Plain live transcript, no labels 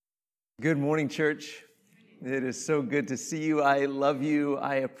Good morning, church. It is so good to see you. I love you.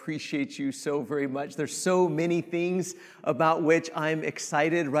 I appreciate you so very much. There's so many things about which I'm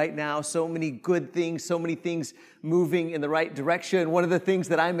excited right now. So many good things, so many things moving in the right direction. One of the things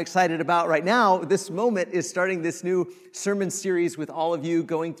that I'm excited about right now, this moment, is starting this new sermon series with all of you,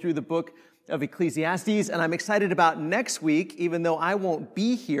 going through the book of Ecclesiastes, and I'm excited about next week. Even though I won't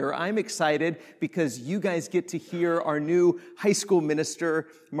be here, I'm excited because you guys get to hear our new high school minister,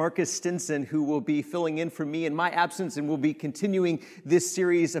 Marcus Stinson, who will be filling in for me in my absence, and we'll be continuing this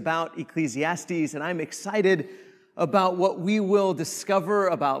series about Ecclesiastes, and I'm excited about what we will discover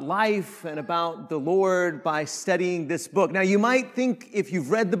about life and about the Lord by studying this book. Now, you might think, if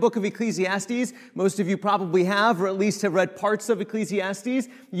you've read the book of Ecclesiastes, most of you probably have, or at least have read parts of Ecclesiastes,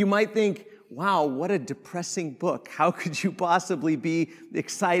 you might think, wow, what a depressing book. How could you possibly be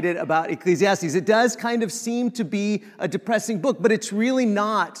excited about Ecclesiastes? It does kind of seem to be a depressing book, but it's really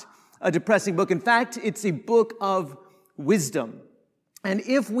not a depressing book. In fact, it's a book of wisdom. And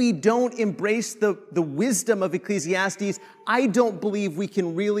if we don't embrace the wisdom of Ecclesiastes, I don't believe we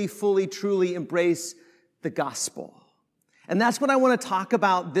can really, fully, truly embrace the gospel. And that's what I want to talk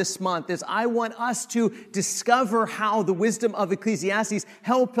about this month, is I want us to discover how the wisdom of Ecclesiastes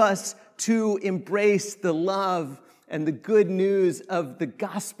help us to embrace the love and the good news of the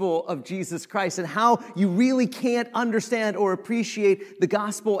gospel of Jesus Christ, and how you really can't understand or appreciate the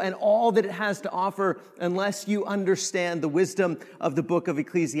gospel and all that it has to offer unless you understand the wisdom of the book of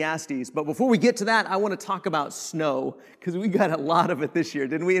Ecclesiastes. But before we get to that, I want to talk about snow, because we got a lot of it this year,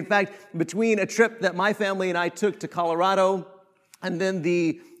 didn't we? In fact, between a trip that my family and I took to Colorado and then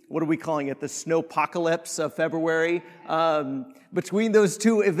what are we calling it? The snowpocalypse of February. Between those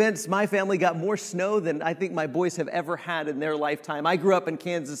two events, my family got more snow than I think my boys have ever had in their lifetime. I grew up in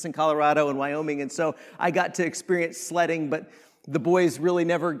Kansas and Colorado and Wyoming, and so I got to experience sledding, but the boys really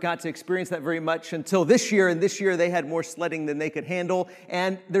never got to experience that very much until this year, and this year they had more sledding than they could handle.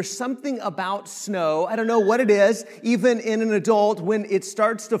 And there's something about snow, I don't know what it is, even in an adult, when it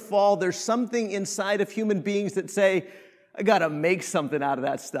starts to fall, there's something inside of human beings that say, I got to make something out of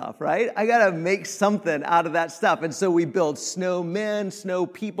that stuff, right? I got to make something out of that stuff. And so we build snowmen, snow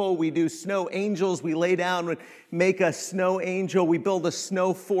people. We do snow angels. We lay down and make a snow angel. We build a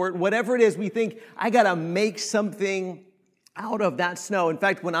snow fort. Whatever it is, we think, I got to make something out of that snow. In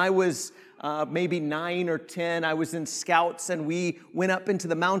fact, when I was maybe 9 or 10, I was in Scouts, and we went up into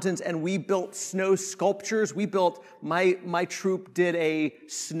the mountains and we built snow sculptures. We built, my troop did a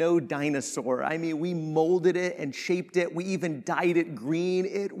snow dinosaur. I mean, we molded it and shaped it. We even dyed it green.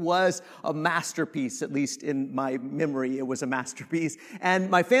 It was a masterpiece, at least in my memory, it was a masterpiece. And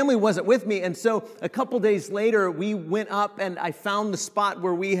my family wasn't with me, and so a couple days later, we went up and I found the spot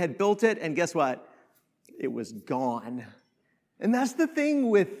where we had built it, and guess what? It was gone. And that's the thing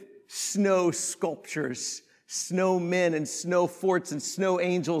with snow sculptures, snowmen and snow forts and snow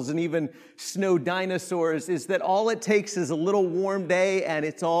angels and even snow dinosaurs, is that all it takes is a little warm day and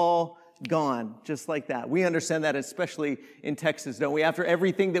it's all gone, just like that. We understand that, especially in Texas, don't we? After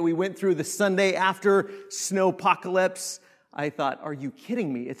everything that we went through the Sunday after snowpocalypse, I thought, are you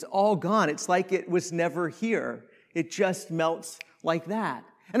kidding me? It's all gone. It's like it was never here. It just melts like that.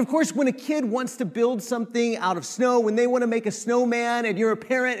 And of course, when a kid wants to build something out of snow, when they want to make a snowman and you're a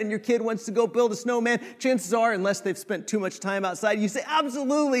parent and your kid wants to go build a snowman, chances are, unless they've spent too much time outside, you say,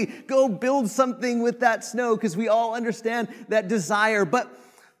 absolutely, go build something with that snow, because we all understand that desire. But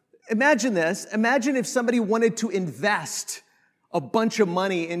imagine this. Imagine if somebody wanted to invest a bunch of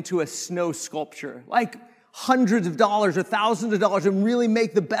money into a snow sculpture, like hundreds of dollars or thousands of dollars, and really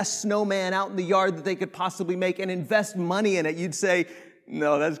make the best snowman out in the yard that they could possibly make and invest money in it. You'd say,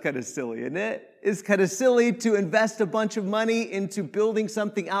 no, that's kind of silly, isn't it? It's kind of silly to invest a bunch of money into building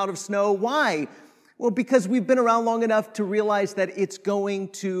something out of snow. Why? Well, because we've been around long enough to realize that it's going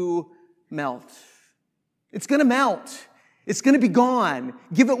to melt. It's going to melt. It's going to be gone.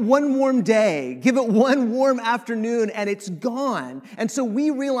 Give it one warm day. Give it one warm afternoon, and it's gone. And so we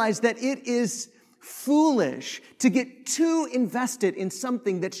realize that it is foolish to get too invested in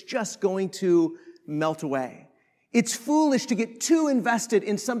something that's just going to melt away. It's foolish to get too invested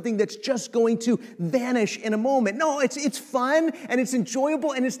in something that's just going to vanish in a moment. No, it's fun and it's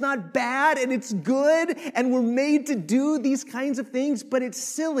enjoyable and it's not bad and it's good and we're made to do these kinds of things, but it's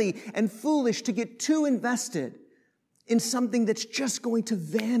silly and foolish to get too invested in something that's just going to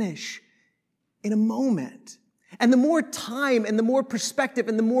vanish in a moment. And the more time and the more perspective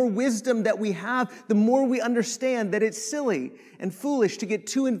and the more wisdom that we have, the more we understand that it's silly and foolish to get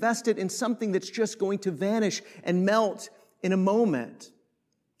too invested in something that's just going to vanish and melt in a moment.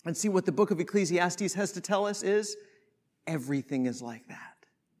 And see, what the book of Ecclesiastes has to tell us is everything is like that.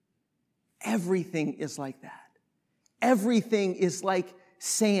 everything is like that. Everything is like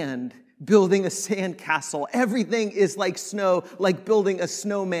sand, building a sand castle. Everything is like snow, like building a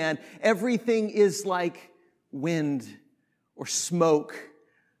snowman. Everything is like wind or smoke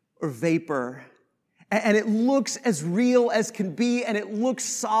or vapor. And it looks as real as can be, and it looks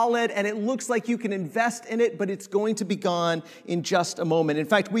solid, and it looks like you can invest in it, but it's going to be gone in just a moment. In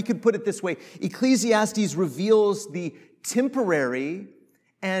fact, we could put it this way. Ecclesiastes reveals the temporary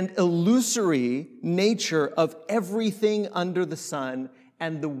and illusory nature of everything under the sun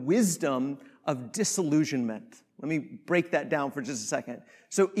and the wisdom of disillusionment. Let me break that down for just a second.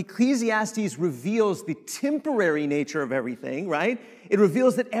 So Ecclesiastes reveals the temporary nature of everything, right? It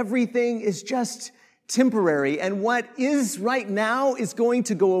reveals that everything is just temporary, and what is right now is going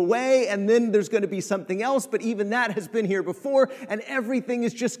to go away, and then there's going to be something else, but even that has been here before, and everything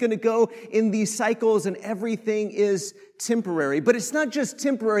is just going to go in these cycles, and everything is temporary. But it's not just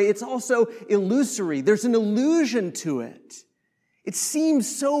temporary, it's also illusory. There's an illusion to it. It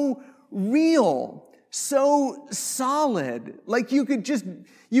seems so real, so solid, like you could just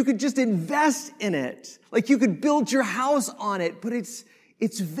invest in it, like you could build your house on it, but it's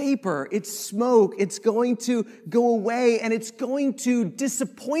vapor, it's smoke, it's going to go away, and it's going to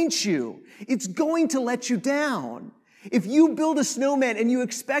disappoint you. It's going to let you down. If you build a snowman and you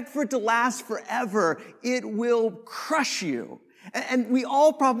expect for it to last forever, it will crush you. And we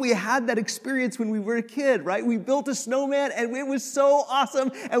all probably had that experience when we were a kid, right? We built a snowman and it was so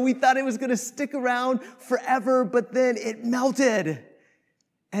awesome, and we thought it was going to stick around forever, but then it melted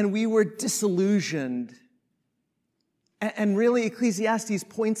and we were disillusioned. And really, Ecclesiastes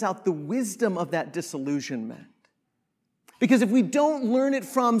points out the wisdom of that disillusionment. Because if we don't learn it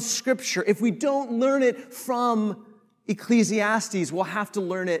from Scripture, if we don't learn it from Ecclesiastes, we'll have to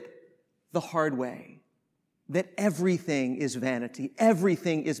learn it the hard way. That everything is vanity,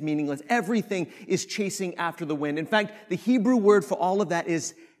 everything is meaningless, everything is chasing after the wind. In fact, the Hebrew word for all of that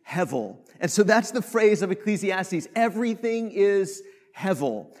is Hevel. And so that's the phrase of Ecclesiastes. Everything is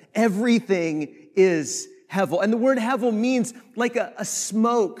Hevel. Everything is Hevel. And the word Hevel means like a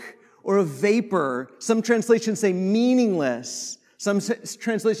smoke or a vapor. Some translations say meaningless. Some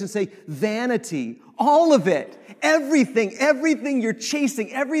translations say vanity. All of it. Everything you're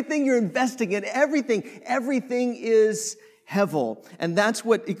chasing, everything you're investing in, everything is Hevel. And that's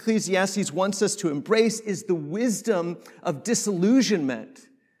what Ecclesiastes wants us to embrace, is the wisdom of disillusionment.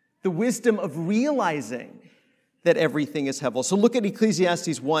 The wisdom of realizing that everything is Hevel. So look at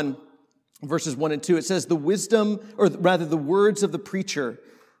Ecclesiastes 1. Verses 1 and 2, it says, the words of the preacher,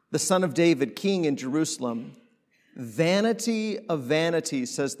 the son of David, king in Jerusalem. Vanity of vanities,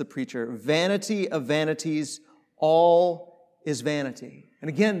 says the preacher. Vanity of vanities, all is vanity. And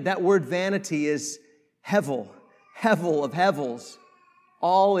again, that word vanity is Hevel. Hevel of Hevels.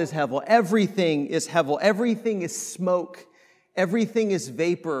 All is Hevel. Everything is Hevel. Everything is smoke. Everything is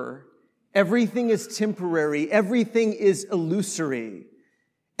vapor. Everything is temporary. Everything is illusory.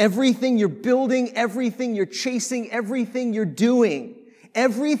 Everything you're building, everything you're chasing, everything you're doing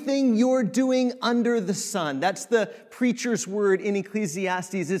under the sun. That's the preacher's word in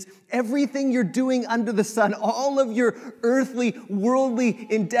Ecclesiastes, is everything you're doing under the sun, all of your earthly, worldly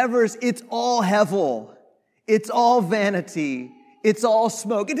endeavors, it's all Hevel. It's all vanity. It's all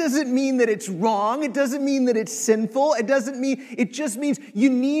smoke. It doesn't mean that it's wrong. It doesn't mean that it's sinful. It just means you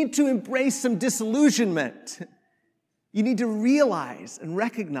need to embrace some disillusionment. You need to realize and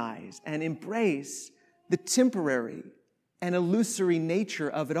recognize and embrace the temporary and illusory nature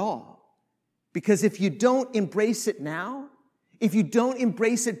of it all. Because if you don't embrace it now, if you don't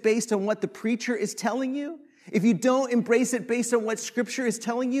embrace it based on what the preacher is telling you, if you don't embrace it based on what Scripture is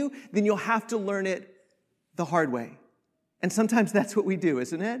telling you, then you'll have to learn it the hard way. And sometimes that's what we do,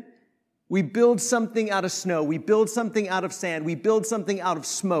 isn't it? We build something out of snow. We build something out of sand. We build something out of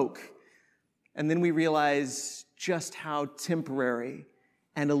smoke. And then we realize just how temporary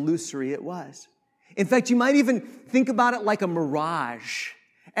and illusory it was. In fact, you might even think about it like a mirage.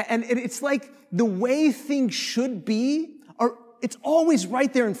 And it's like the way things should be, it's always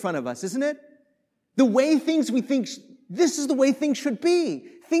right there in front of us, isn't it? The way things we think, this is the way things should be.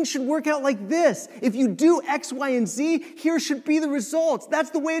 Things should work out like this. If you do X, Y, and Z, here should be the results. That's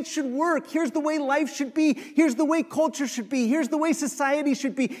the way it should work. Here's the way life should be. Here's the way culture should be. Here's the way society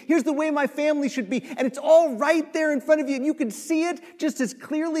should be. Here's the way my family should be. And it's all right there in front of you, and you can see it just as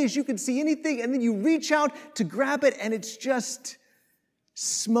clearly as you can see anything. And then you reach out to grab it, and it's just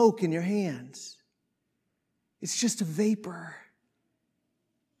smoke in your hands. It's just a vapor.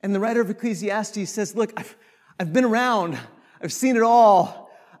 And the writer of Ecclesiastes says, look, I've been around. I've seen it all.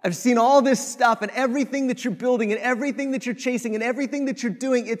 I've seen all this stuff, and everything that you're building and everything that you're chasing and everything that you're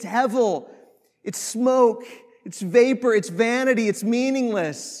doing, it's Hevel. It's smoke. It's vapor. It's vanity. It's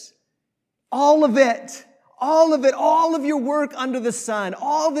meaningless. All of it. All of it, all of your work under the sun,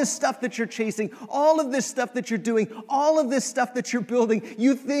 all this stuff that you're chasing, all of this stuff that you're doing, all of this stuff that you're building,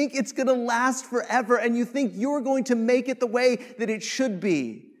 you think it's going to last forever, and you think you're going to make it the way that it should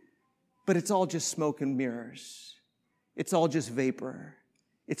be. But it's all just smoke and mirrors. It's all just vapor.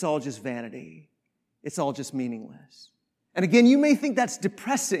 It's all just vanity. It's all just meaningless. And again, you may think that's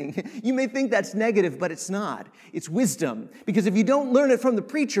depressing. You may think that's negative, but it's not. It's wisdom. Because if you don't learn it from the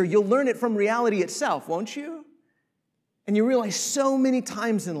preacher, you'll learn it from reality itself, won't you? And you realize so many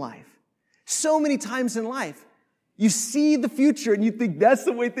times in life, you see the future and you think that's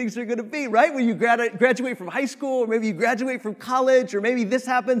the way things are going to be, right? When you graduate from high school, or maybe you graduate from college, or maybe this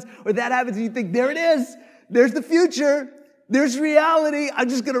happens or that happens, and you think, there it is. There's the future. There's reality. I'm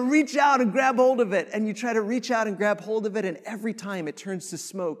just going to reach out and grab hold of it. And you try to reach out and grab hold of it, and every time it turns to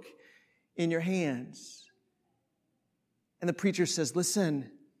smoke in your hands. And the preacher says,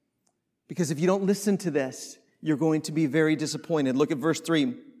 listen, because if you don't listen to this, you're going to be very disappointed. Look at verse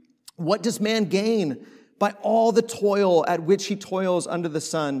 3. What does man gain by all the toil at which he toils under the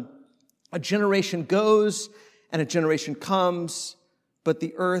sun? A generation goes and a generation comes, but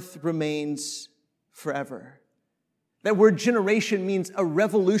the earth remains forever. That word generation means a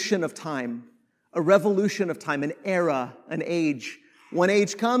revolution of time, an era, an age. One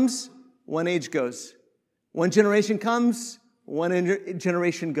age comes, one age goes. One generation comes, one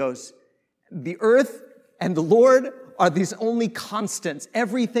generation goes. The earth and the Lord are these only constants.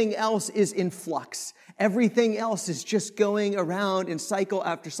 Everything else is in flux. Everything else is just going around in cycle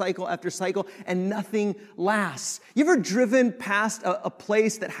after cycle after cycle, and nothing lasts. You ever driven past a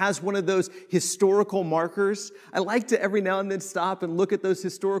place that has one of those historical markers? I like to every now and then stop and look at those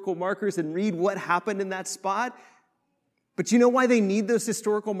historical markers and read what happened in that spot. But you know why they need those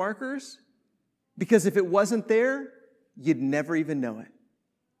historical markers? Because if it wasn't there, you'd never even know it.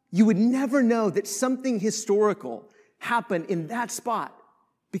 You would never know that something historical happened in that spot,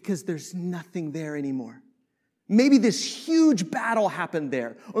 because there's nothing there anymore. Maybe this huge battle happened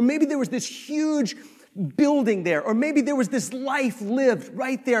there, or maybe there was this huge building there, or maybe there was this life lived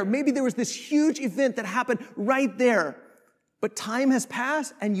right there. Maybe there was this huge event that happened right there. But time has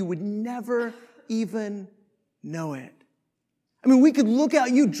passed, and you would never even know it. I mean, we could look out,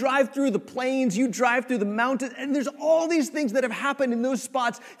 you drive through the plains, you drive through the mountains, and there's all these things that have happened in those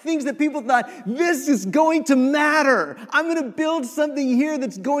spots, things that people thought, this is going to matter. I'm going to build something here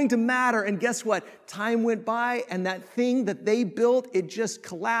that's going to matter. And guess what? Time went by, and that thing that they built, it just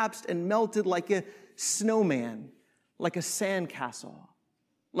collapsed and melted like a snowman, like a sandcastle,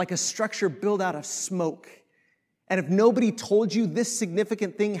 like a structure built out of smoke. And if nobody told you this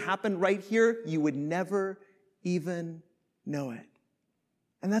significant thing happened right here, you would never even know it.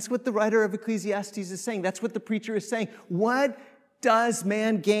 And that's what the writer of Ecclesiastes is saying. That's what the preacher is saying. What does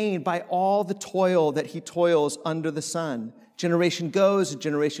man gain by all the toil that he toils under the sun? Generation goes, a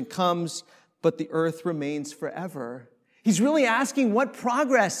generation comes, but the earth remains forever. He's really asking, what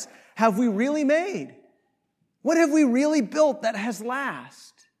progress have we really made? What have we really built that has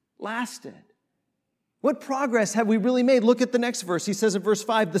lasted? What progress have we really made? Look at the next verse. He says in verse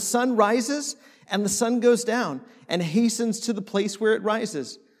 5, the sun rises and the sun goes down and hastens to the place where it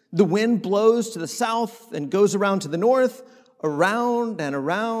rises. The wind blows to the south and goes around to the north. Around and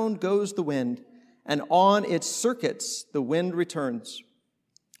around goes the wind, and on its circuits the wind returns.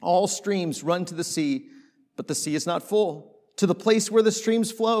 All streams run to the sea, but the sea is not full. To the place where the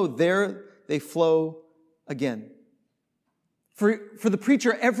streams flow, there they flow again. For the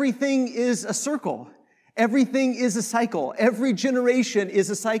preacher, everything is a circle. Everything is a cycle. Every generation is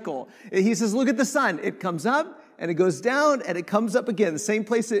a cycle. He says, look at the sun. It comes up and it goes down and it comes up again. The same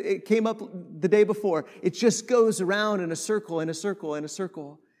place it came up the day before. It just goes around in a circle, in a circle, in a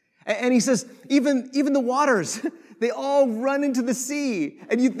circle. And he says, even the waters, they all run into the sea.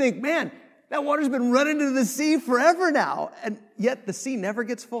 And you think, man, that water's been running into the sea forever now. And yet the sea never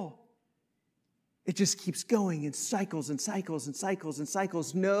gets full. It just keeps going in cycles and cycles and cycles and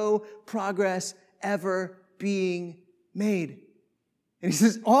cycles. No progress ever being made. And he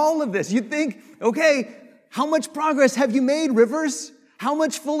says, all of this, you think, okay, how much progress have you made, rivers? How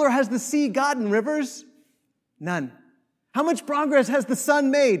much fuller has the sea gotten, rivers? None. How much progress has the sun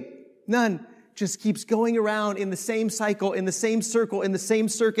made? None. Just keeps going around in the same cycle, in the same circle, in the same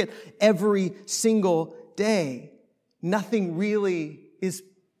circuit every single day. Nothing really is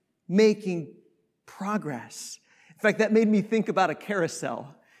making progress. In fact, that made me think about a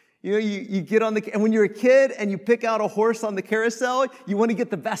carousel. You know, you get on and when you're a kid and you pick out a horse on the carousel, you want to get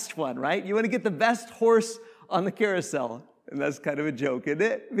the best one, right? You want to get the best horse on the carousel. And that's kind of a joke, isn't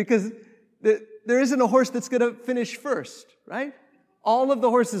it? Because There isn't a horse that's going to finish first, right? All of the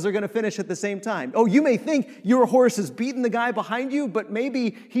horses are going to finish at the same time. Oh, you may think your horse is beating the guy behind you, but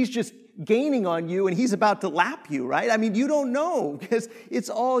maybe he's just gaining on you and he's about to lap you, right? I mean, you don't know because it's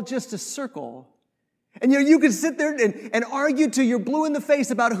all just a circle. And you can sit there and argue till you're blue in the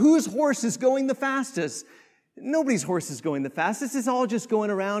face about whose horse is going the fastest. Nobody's horse is going the fastest. It's all just going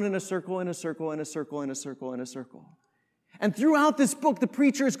around in a circle, in a circle, in a circle, in a circle, in a circle. And throughout this book, the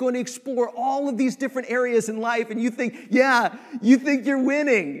preacher is going to explore all of these different areas in life. And you think you're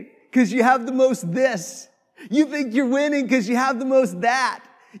winning because you have the most this. You think you're winning because you have the most that.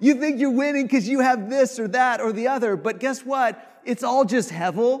 You think you're winning because you have this or that or the other. But guess what? It's all just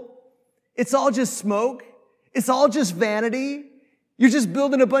Hevel. It's all just smoke. It's all just vanity. You're just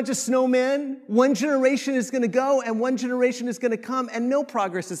building a bunch of snowmen. One generation is going to go and one generation is going to come and no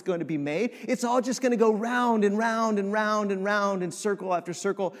progress is going to be made. It's all just going to go round and round and round and round and circle after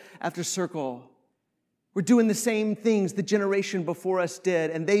circle after circle. We're doing the same things the generation before us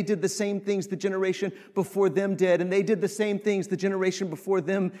did, and they did the same things the generation before them did, and they did the same things the generation before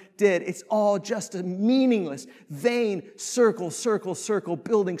them did. It's all just a meaningless, vain circle, circle, circle,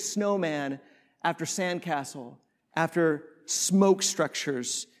 building snowman after sandcastle, after smoke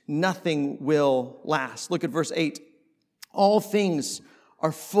structures. Nothing will last. Look at verse 8. All things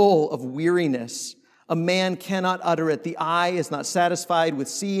are full of weariness. A man cannot utter it. The eye is not satisfied with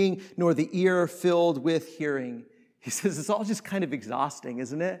seeing, nor the ear filled with hearing. He says it's all just kind of exhausting,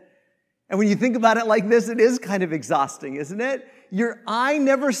 isn't it? And when you think about it like this, it is kind of exhausting, isn't it? Your eye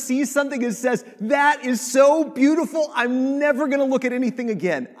never sees something and says, that is so beautiful, I'm never going to look at anything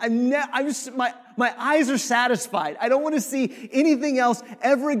again. My eyes are satisfied. I don't want to see anything else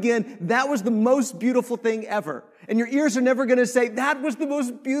ever again. That was the most beautiful thing ever. And your ears are never going to say, that was the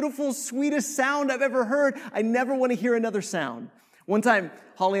most beautiful, sweetest sound I've ever heard. I never want to hear another sound. One time,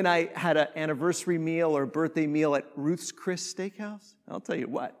 Holly and I had an anniversary meal or birthday meal at Ruth's Chris Steakhouse. I'll tell you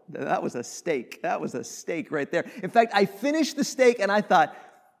what, that was a steak. That was a steak right there. In fact, I finished the steak and I thought,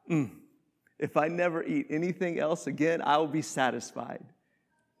 if I never eat anything else again, I will be satisfied.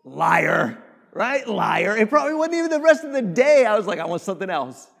 Liar, right? Liar. It probably wasn't even the rest of the day. I was like, I want something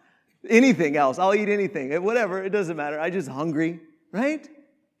else. Anything else. I'll eat anything. Whatever. It doesn't matter. I'm just hungry, right?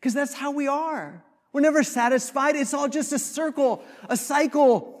 Because that's how we are. We're never satisfied. It's all just a circle, a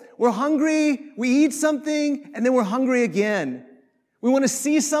cycle. We're hungry, we eat something, and then we're hungry again. We want to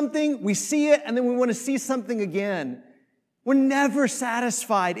see something, we see it, and then we want to see something again. We're never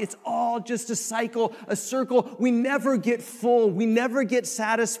satisfied. It's all just a cycle, a circle. We never get full. We never get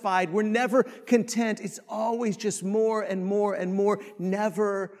satisfied. We're never content. It's always just more and more and more,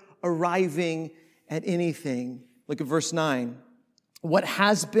 never arriving at anything. Look at verse 9. What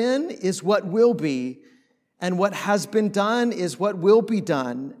has been is what will be, and what has been done is what will be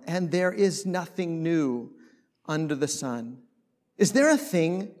done, and there is nothing new under the sun. Is there a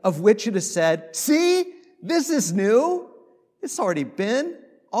thing of which it is said, see, this is new? It's already been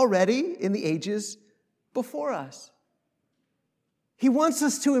in the ages before us. He wants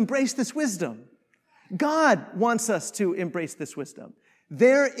us to embrace this wisdom. God wants us to embrace this wisdom.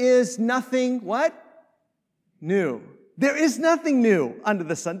 There is nothing, what? New. There is nothing new under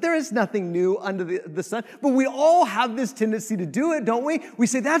the sun. There is nothing new under the sun. But we all have this tendency to do it, don't we? We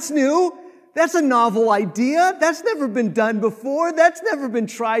say, that's new. That's a novel idea. That's never been done before. That's never been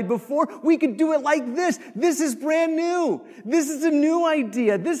tried before. We could do it like this. This is brand new. This is a new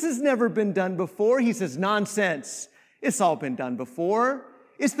idea. This has never been done before. He says, nonsense. It's all been done before.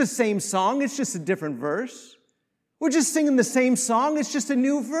 It's the same song. It's just a different verse. We're just singing the same song. It's just a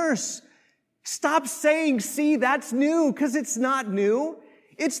new verse. Stop saying, see, that's new, because it's not new.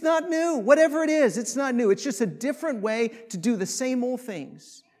 It's not new. Whatever it is, it's not new. It's just a different way to do the same old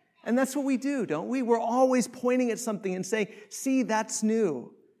things. And that's what we do, don't we? We're always pointing at something and saying, see, that's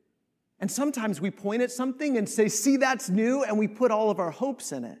new. And sometimes we point at something and say, see, that's new, and we put all of our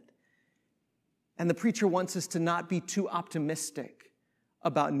hopes in it. And the preacher wants us to not be too optimistic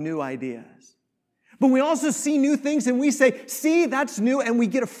about new ideas. But we also see new things and we say, see, that's new, and we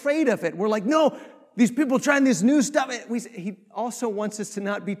get afraid of it. We're like, no, these people trying this new stuff. He also wants us to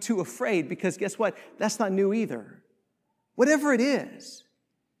not be too afraid because guess what? That's not new either. Whatever it is,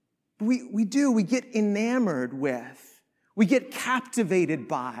 we get enamored with, we get captivated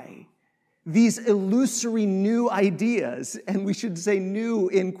by these illusory new ideas. And we should say new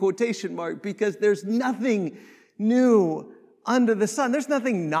in quotation mark because there's nothing new under the sun. There's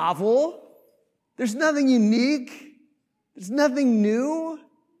nothing novel. There's nothing unique. There's nothing new.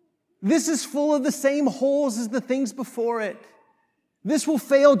 This is full of the same holes as the things before it. This will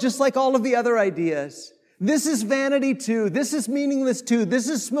fail just like all of the other ideas. This is vanity too. This is meaningless too. This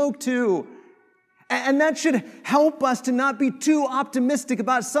is smoke too. And that should help us to not be too optimistic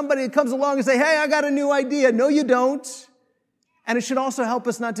about somebody that comes along and say, hey, I got a new idea. No, you don't. And it should also help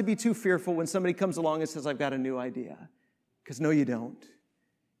us not to be too fearful when somebody comes along and says, I've got a new idea. Because no, you don't.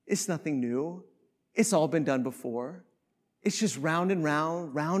 It's nothing new. It's all been done before. It's just round and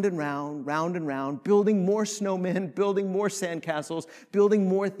round, round and round, round and round, building more snowmen, building more sandcastles, building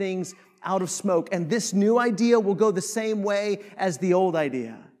more things out of smoke. And this new idea will go the same way as the old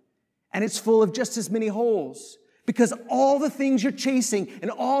idea. And it's full of just as many holes. Because all the things you're chasing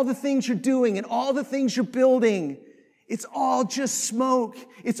and all the things you're doing and all the things you're building, it's all just smoke.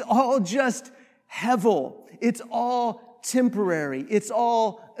 It's all just Hevel. It's all temporary. It's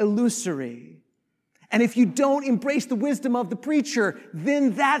all illusory. And if you don't embrace the wisdom of the preacher,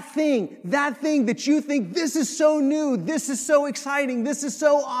 then that thing that you think, this is so new, this is so exciting, this is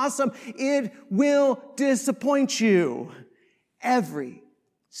so awesome, it will disappoint you every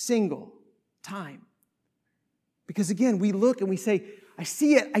single time. Because again, we look and we say, I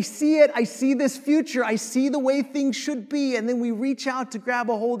see this future, I see the way things should be, and then we reach out to grab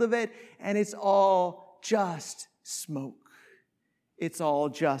a hold of it, and it's all just smoke. It's all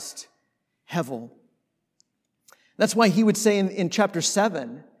just Hevel. That's why he would say in chapter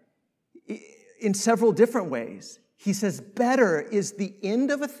 7, in several different ways, he says, better is the end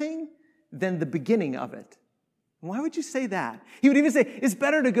of a thing than the beginning of it. Why would you say that? He would even say, it's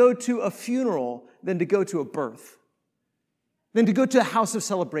better to go to a funeral than to go to a birth, than to go to a house of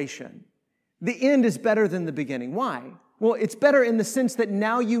celebration. The end is better than the beginning. Why? Well, it's better in the sense that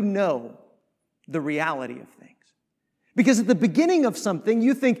now you know the reality of things. Because at the beginning of something,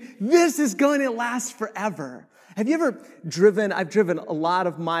 you think, this is going to last forever. Have you ever driven? I've driven a lot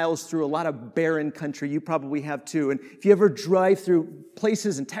of miles through a lot of barren country. You probably have too. And if you ever drive through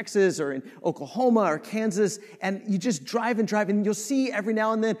places in Texas or in Oklahoma or Kansas, and you just drive, and you'll see every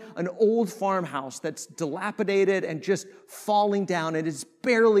now and then an old farmhouse that's dilapidated and just falling down, and it's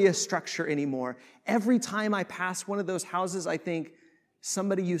barely a structure anymore. Every time I pass one of those houses, I think,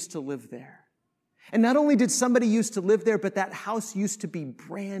 somebody used to live there. And not only did somebody used to live there, but that house used to be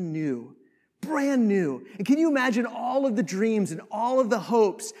brand new. Brand new. And can you imagine all of the dreams and all of the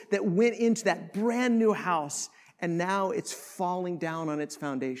hopes that went into that brand new house, and now it's falling down on its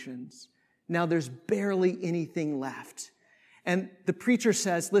foundations. Now there's barely anything left. And the preacher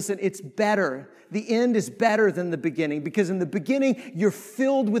says, listen, it's better. The end is better than the beginning, because in the beginning, you're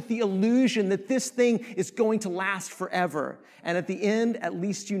filled with the illusion that this thing is going to last forever. And at the end, at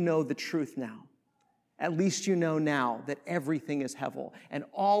least you know the truth now. At least you know now that everything is Hevel, and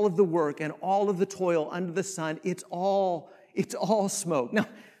all of the work and all of the toil under the sun, it's all smoke. Now,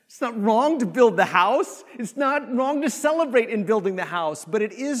 it's not wrong to build the house. It's not wrong to celebrate in building the house, but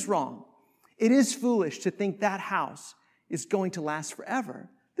it is wrong. It is foolish to think that house is going to last forever.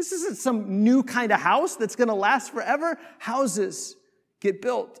 This isn't some new kind of house that's going to last forever. Houses get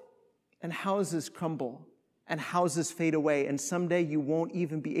built, and houses crumble. And houses fade away, and someday you won't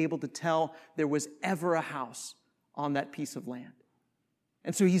even be able to tell there was ever a house on that piece of land.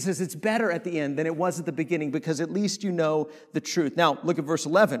 And so he says it's better at the end than it was at the beginning, because at least you know the truth. Now, look at verse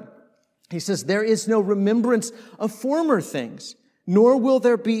 11. He says, there is no remembrance of former things, nor will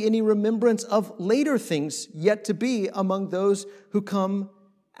there be any remembrance of later things yet to be among those who come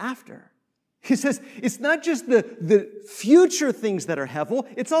after. He says it's not just the future things that are Hevel,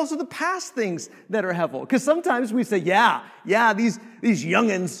 it's also the past things that are Hevel. Because sometimes we say, yeah, these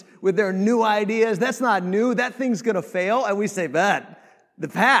youngins with their new ideas, that's not new, that thing's going to fail. And we say, but the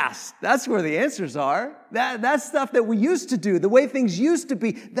past, that's where the answers are. That's stuff that we used to do, the way things used to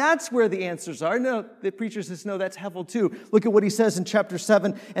be, that's where the answers are. No, the preacher says, no, that's Hevel too. Look at what he says in chapter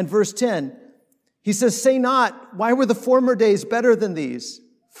 7 and verse 10. He says, say not, why were the former days better than these?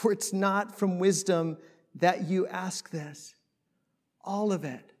 For it's not from wisdom that you ask this. All of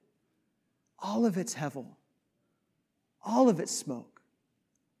it's Hevel. All of it's smoke.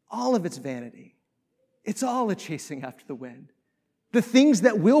 All of it's vanity. It's all a chasing after the wind. The things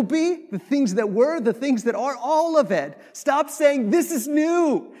that will be, the things that were, the things that are, all of it. Stop saying, this is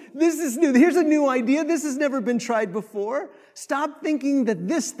new. This is new. Here's a new idea. This has never been tried before. Stop thinking that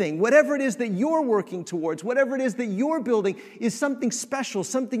this thing, whatever it is that you're working towards, whatever it is that you're building, is something special,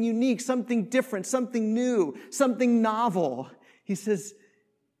 something unique, something different, something new, something novel. He says,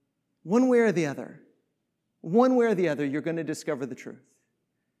 one way or the other, you're going to discover the truth,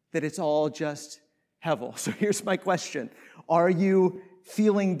 that it's all just Hevel. So here's my question. Are you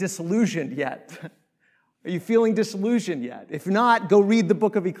feeling disillusioned yet? Are you feeling disillusioned yet? If not, go read the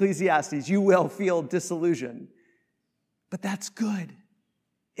book of Ecclesiastes. You will feel disillusioned. But that's good.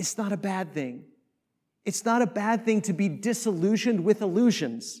 It's not a bad thing. It's not a bad thing to be disillusioned with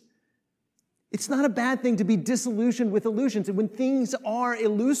illusions. It's not a bad thing to be disillusioned with illusions. And when things are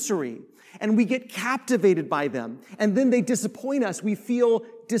illusory and we get captivated by them and then they disappoint us, we feel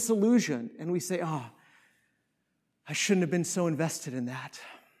disillusioned and we say, oh, I shouldn't have been so invested in that.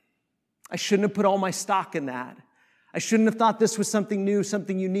 I shouldn't have put all my stock in that. I shouldn't have thought this was something new,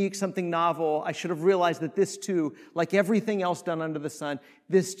 something unique, something novel. I should have realized that this too, like everything else done under the sun,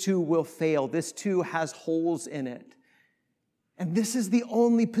 this too will fail. This too has holes in it. And this is the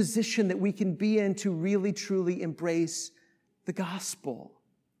only position that we can be in to really, truly embrace the gospel.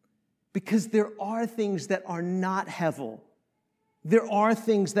 Because there are things that are not Hevel. There are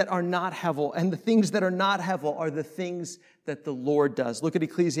things that are not Hevel. And the things that are not Hevel are the things that the Lord does. Look at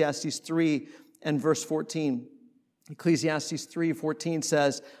Ecclesiastes 3 and verse 14. Ecclesiastes 3:14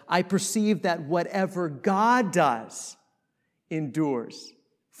 says, I perceive that whatever God does endures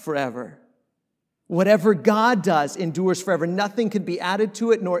forever. Whatever God does endures forever. Nothing can be added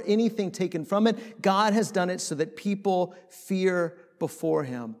to it, nor anything taken from it. God has done it so that people fear before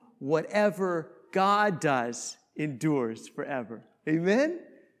him. Whatever God does endures forever. Amen?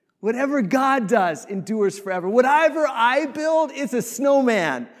 Whatever God does endures forever. Whatever I build, it's a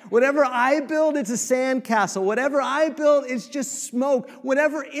snowman. Whatever I build, it's a sandcastle. Whatever I build, it's just smoke.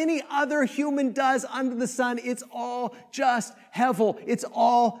 Whatever any other human does under the sun, it's all just Hevel. It's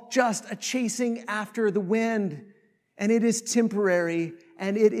all just a chasing after the wind. And it is temporary,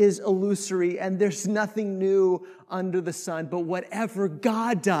 and it is illusory, and there's nothing new under the sun. But whatever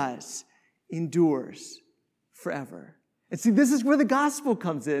God does endures forever. And see, this is where the gospel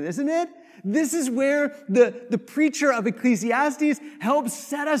comes in, isn't it? This is where the preacher of Ecclesiastes helps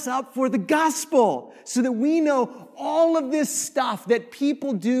set us up for the gospel so that we know all of this stuff that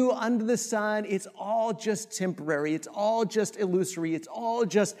people do under the sun, it's all just temporary. It's all just illusory. It's all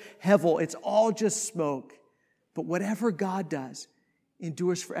just Hevel. It's all just smoke. But whatever God does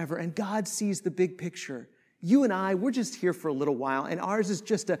endures forever. And God sees the big picture. You and I, we're just here for a little while, and ours is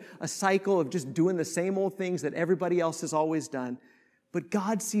just a cycle of just doing the same old things that everybody else has always done. But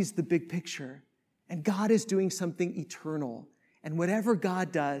God sees the big picture, and God is doing something eternal. And whatever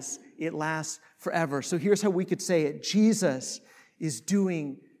God does, it lasts forever. So here's how we could say it. Jesus is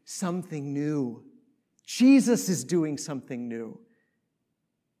doing something new. Jesus is doing something new.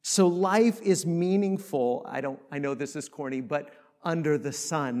 So life is meaningful. I know this is corny, but under the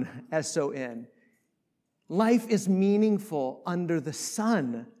sun, S-O-N. Life is meaningful under the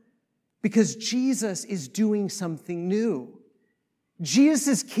sun because Jesus is doing something new.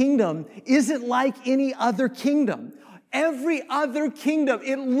 Jesus' kingdom isn't like any other kingdom. Every other kingdom,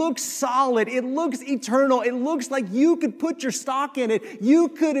 it looks solid. It looks eternal. It looks like you could put your stock in it. You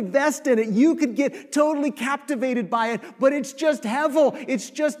could invest in it. You could get totally captivated by it. But it's just Hevel. It's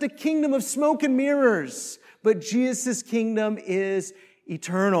just a kingdom of smoke and mirrors. But Jesus' kingdom is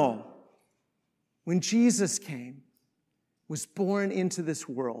eternal. When Jesus came, was born into this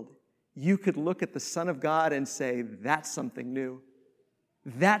world, you could look at the Son of God and say, that's something new.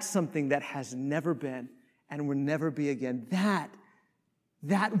 That's something that has never been and will never be again.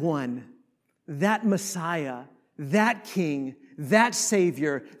 That one, that Messiah, that King, that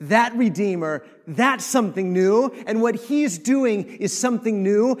Savior, that Redeemer, that's something new. And what he's doing is something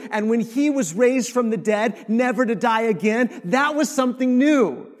new. And when he was raised from the dead, never to die again, that was something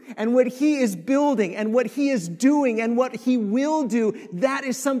new. And what he is building and what he is doing and what he will do, that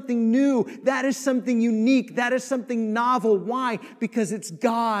is something new. That is something unique. That is something novel. Why? Because it's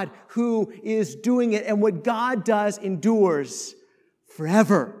God who is doing it. And what God does endures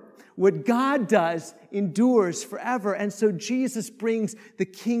forever. What God does endures forever. And so Jesus brings the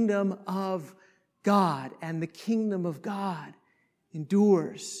kingdom of God. And the kingdom of God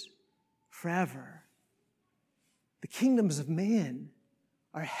endures forever. The kingdoms of man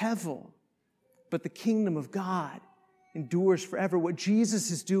are Hevel, but the kingdom of God endures forever. What Jesus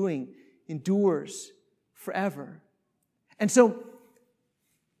is doing endures forever. And so,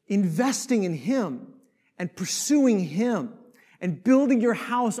 investing in him and pursuing him and building your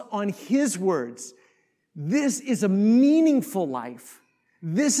house on his words, this is a meaningful life.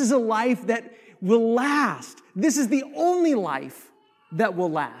 This is a life that will last. This is the only life that will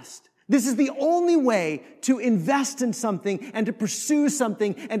last. This is the only way to invest in something and to pursue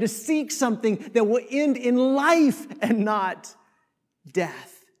something and to seek something that will end in life and not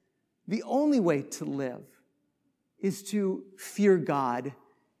death. The only way to live is to fear God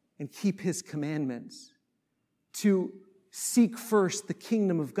and keep his commandments, to seek first the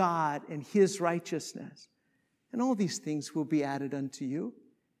kingdom of God and his righteousness. And all these things will be added unto you.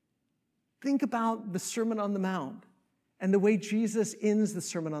 Think about the Sermon on the Mount and the way Jesus ends the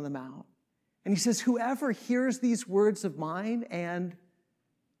Sermon on the Mount. And he says, whoever hears these words of mine and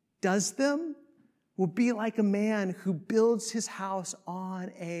does them will be like a man who builds his house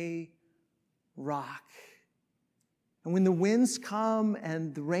on a rock. And when the winds come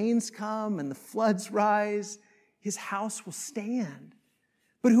and the rains come and the floods rise, his house will stand.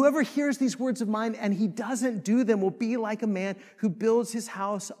 But whoever hears these words of mine and he doesn't do them will be like a man who builds his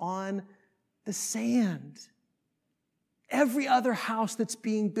house on the sand. Every other house that's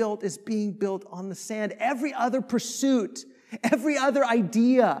being built is being built on the sand. Every other pursuit, every other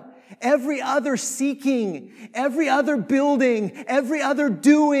idea, every other seeking, every other building, every other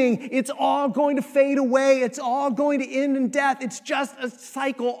doing, it's all going to fade away. It's all going to end in death. It's just a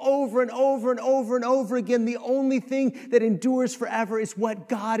cycle over and over and over and over again. The only thing that endures forever is what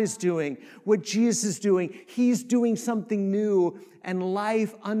God is doing, what Jesus is doing. He's doing something new, and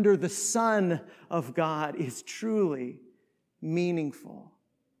life under the Son of God is truly meaningful.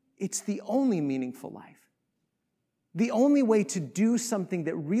 It's the only meaningful life. The only way to do something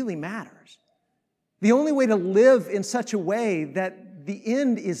that really matters. The only way to live in such a way that the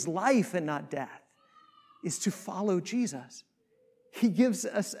end is life and not death is to follow Jesus. He gives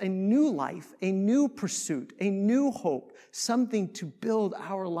us a new life, a new pursuit, a new hope, something to build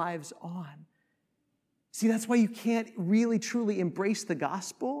our lives on. See, that's why you can't really truly embrace the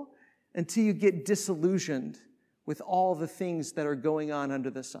gospel until you get disillusioned with all the things that are going on under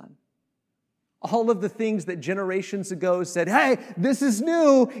the sun. All of the things that generations ago said, hey, this is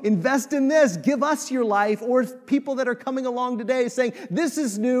new, invest in this, give us your life. Or people that are coming along today saying, this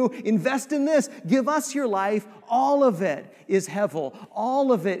is new, invest in this, give us your life. All of it is Hevel.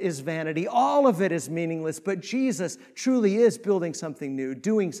 All of it is vanity. All of it is meaningless. But Jesus truly is building something new,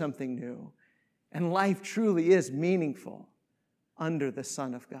 doing something new. And life truly is meaningful under the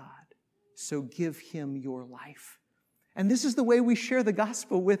Son of God. So give him your life. And this is the way we share the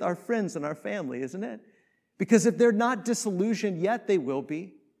gospel with our friends and our family, isn't it? Because if they're not disillusioned yet, they will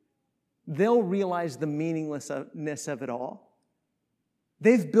be. They'll realize the meaninglessness of it all.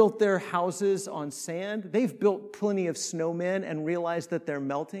 They've built their houses on sand. They've built plenty of snowmen and realized that they're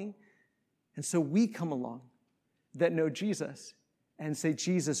melting. And so we come along that know Jesus and say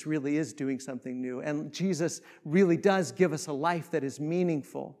Jesus really is doing something new. And Jesus really does give us a life that is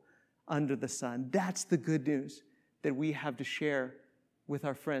meaningful under the sun. That's the good news that we have to share with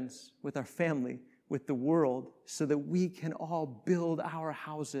our friends, with our family, with the world, so that we can all build our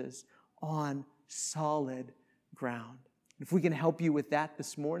houses on solid ground. If we can help you with that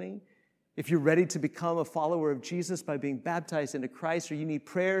this morning, if you're ready to become a follower of Jesus by being baptized into Christ, or you need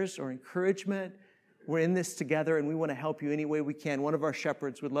prayers or encouragement, we're in this together and we want to help you any way we can. One of our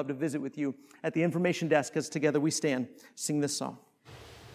shepherds would love to visit with you at the information desk as together we stand, sing this song.